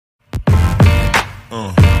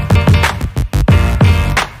Yeah.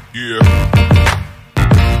 Yeah.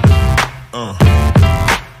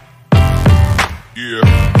 Yeah.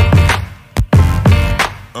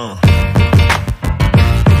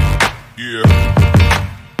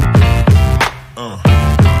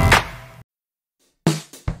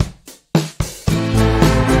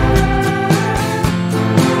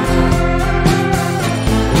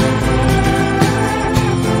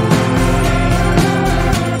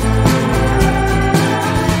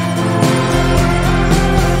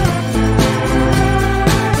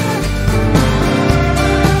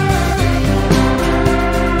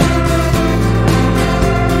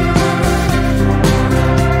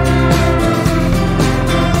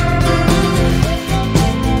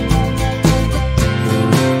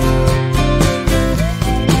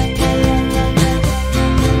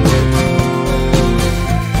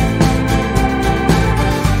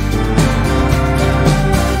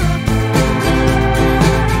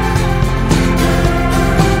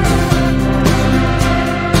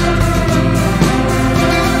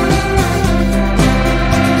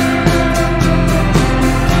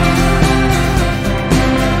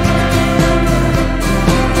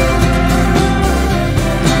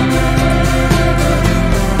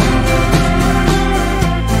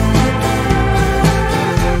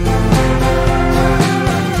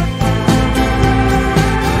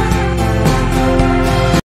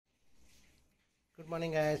 Good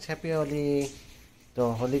morning guys, happy Holi. तो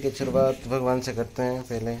होली की शुरुआत भगवान से करते हैं।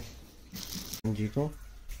 पहले जी को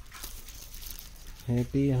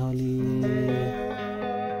happy Holi.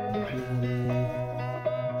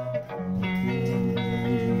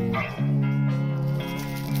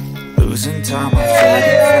 Losing time, I'm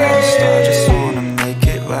fading fast. I just wanna make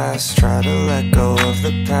it last. Try to let go of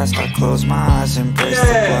the past. I close my eyes, embrace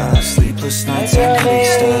the blast. Sleepless nights and creek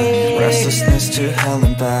stack. Restlessness to hell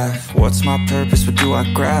and back. What's my purpose? What do I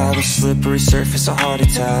grab? A slippery surface, a heart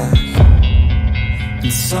attack.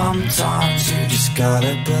 And sometimes you just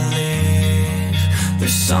gotta believe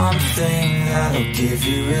there's something that'll give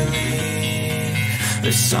you relief.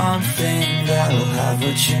 There's something that'll have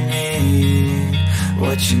what you need.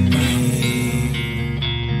 What you need.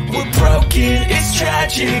 We're broken, it's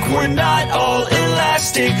tragic. We're not all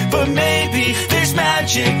elastic, but maybe there's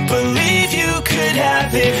magic. Believe you could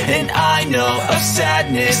have it. And I know of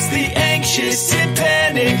sadness, the anxious and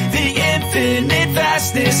panic, the infinite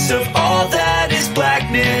vastness of all that is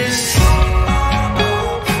blackness.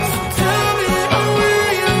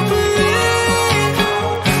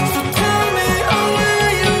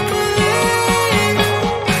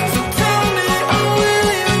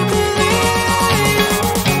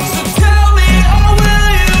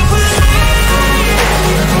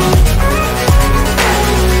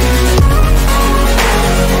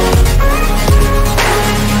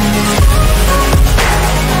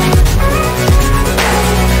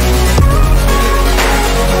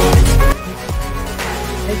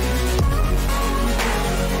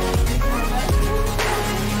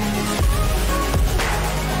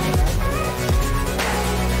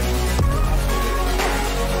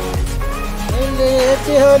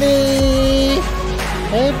 Happy Holi,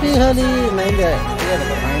 happy Holi. नहीं दे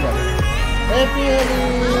happy Holi.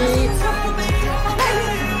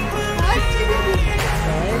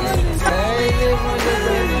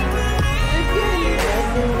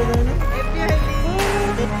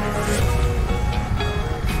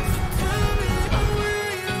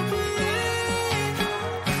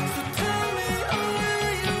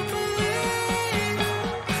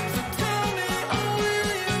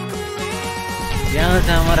 यहाँ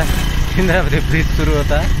से हमारा Indravati bridge शुरू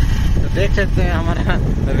होता है। तो देख सकते हैं हमारा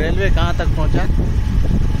रेलवे कहाँ तक पहुँचा।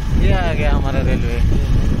 ये आ गया हमारा रेलवे।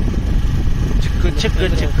 चिक्कू चिक्कू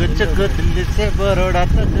चिक्कू चिक्कू दिल्ली से बड़ौदा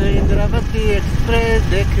तक इंद्रावती एक्सप्रेस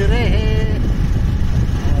देख रहे हैं।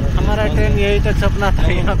 हमारा ट्रेन यही तक सपना था,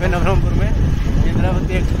 यहाँ पे नवरंगपुर में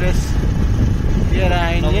इंद्रावती एक्सप्रेस। ये रहा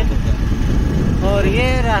इंजन और ये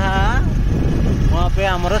रहा वहाँ पे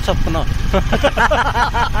हमारा सपना।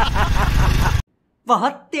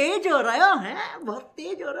 बहुत तेज हो रहा है, बहुत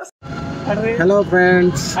तेज हो रहा है। हेलो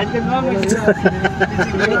फ्रेंड्स,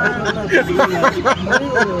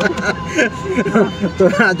 तो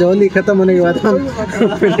आज होली खत्म होने के बाद हम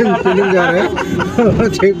फिल्म जा रहे हैं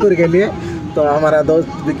जयपुर के लिए। तो हमारा दोस्त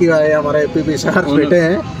विकी भाई हमारे पीपी शार्प बैठे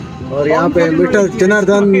हैं और यहाँ पे मिस्टर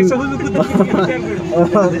जनार्दन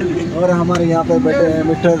और हमारे यहाँ पे बैठे हैं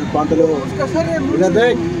मिस्टर पांतलो। इधर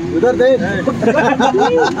देख, उधर देख।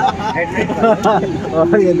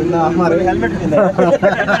 और ये लुन्ना हमारे हेलमेट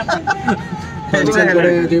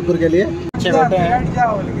जयपुर के लिए अच्छे बैठे हैं।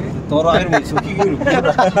 तो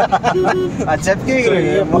अच्छा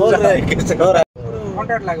बोल रहे हैं कैसे हो रहा है।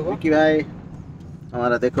 कि भाई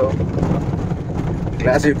हमारा देखो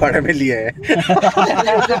ग्लास भी पानी में लिया है।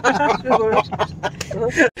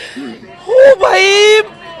 ओ भाई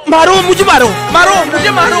मारो मुझे, मारो मारो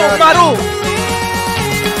मुझे, मारो मारो।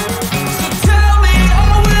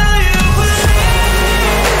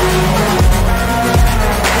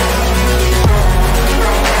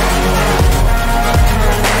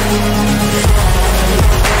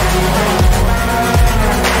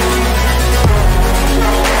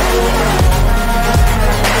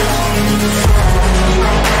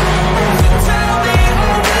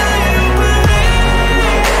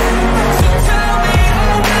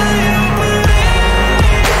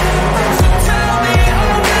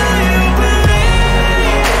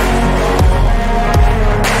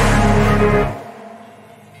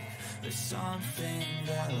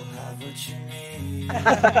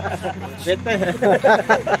 देखते हैं।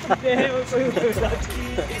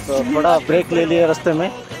 तो थोड़ा ब्रेक ले लिए रास्ते में।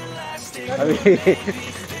 अभी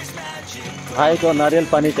भाई को नारियल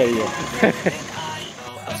पानी चाहिए।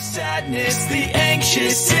 Sadness, the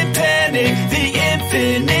anxious and panic, the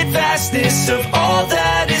infinite vastness of all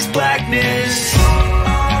that is blackness.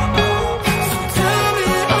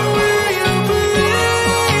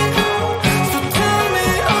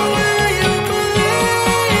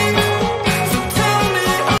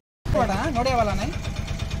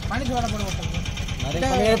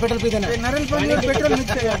 Petrol पीते ना, नारियल पानी और पेट्रोल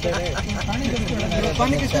मिक्स है।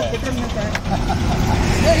 पानी के साथ पेट्रोल मिलता है।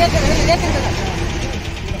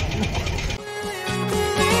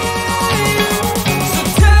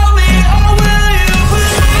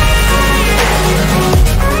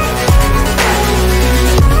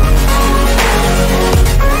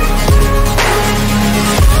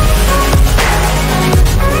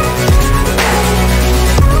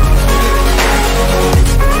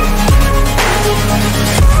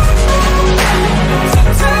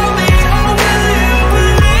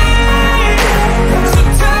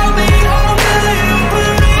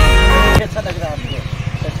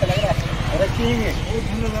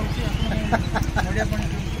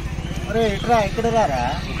 अरे इकड़ा इकड़े रहा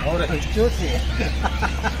और चूसी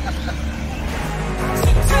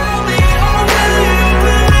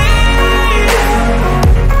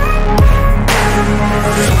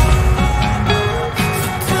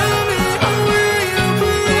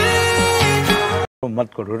मत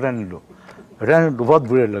करो, रहने दो बहुत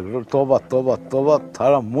बुरे लग रहे। तौबा तौबा तौबा,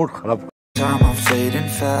 थारा मूड खराब। Time I'm fading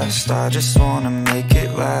fast, I just wanna make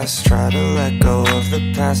it last. Try to let go of the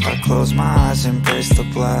past, I close my eyes, embrace the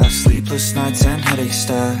blast. Sleepless nights and headaches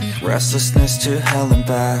stack, restlessness to hell and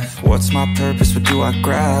back. What's my purpose, what do I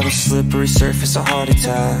grab? A slippery surface, a heart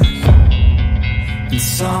attack. And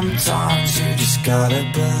sometimes you just gotta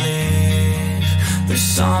believe there's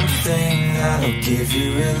something that'll give you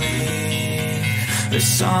relief.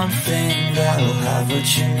 There's something that'll have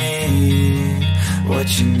what you need, what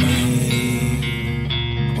you need.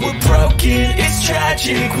 We're broken, it's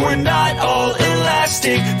tragic, we're not all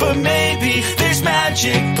elastic, but maybe there's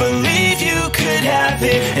magic, believe you could have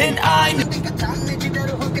it, and I know.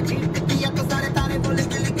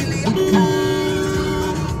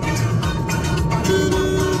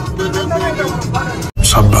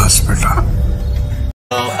 शाबाश बेटा।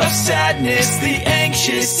 Of sadness, the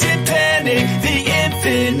anxious and panic, the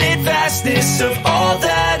infinite vastness of all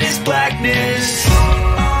that is blackness.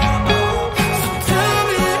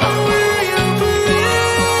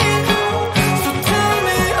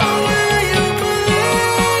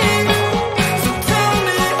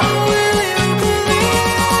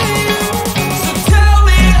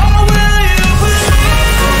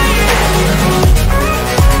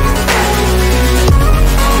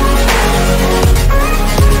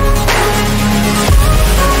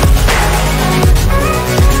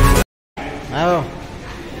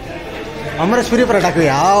 Amreshwari paratha को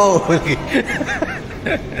आओ। अभी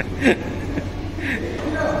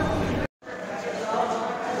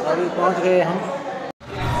पहुंच गए हम।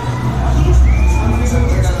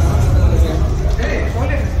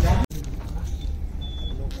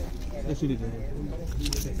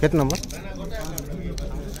 कितना number?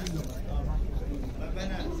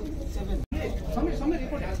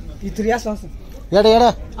 यार यार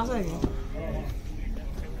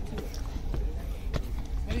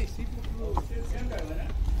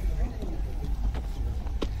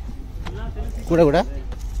कुड़ा कुड़ा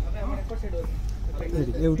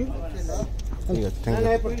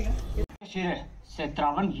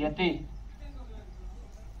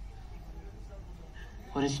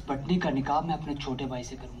और इस पटनी का निकाह मैं अपने छोटे भाई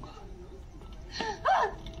से करूंगा।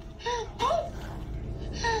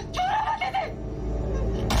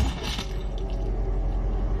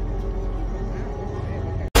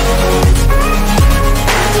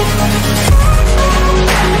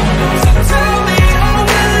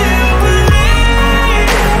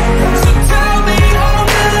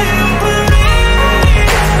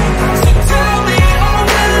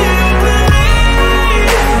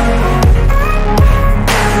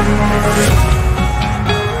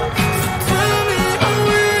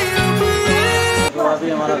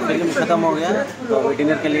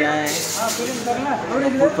 डिनर के लिए आए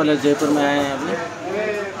हैं। फूड पैलेस जयपुर में आए हैं अभी।